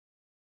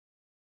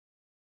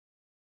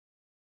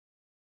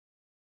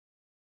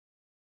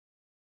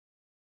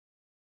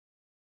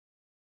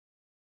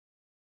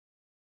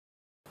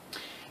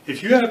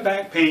If you have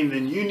back pain,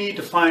 then you need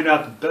to find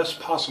out the best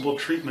possible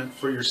treatment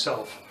for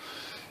yourself.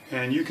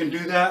 And you can do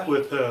that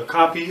with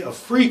a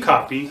free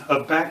copy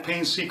of Back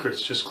Pain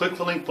Secrets. Just click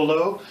the link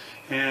below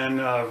and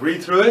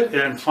read through it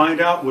and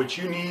find out what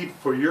you need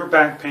for your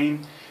back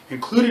pain.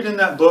 Included in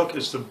that book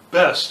is the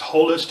best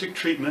holistic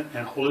treatment,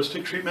 and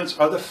holistic treatments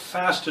are the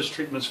fastest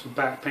treatments for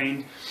back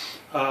pain.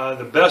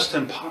 The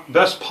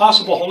best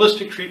possible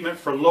holistic treatment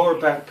for lower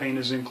back pain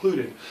is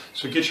included.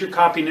 So get your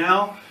copy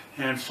now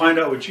and find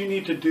out what you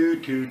need to do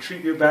to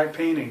treat your back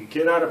pain and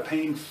get out of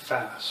pain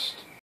fast.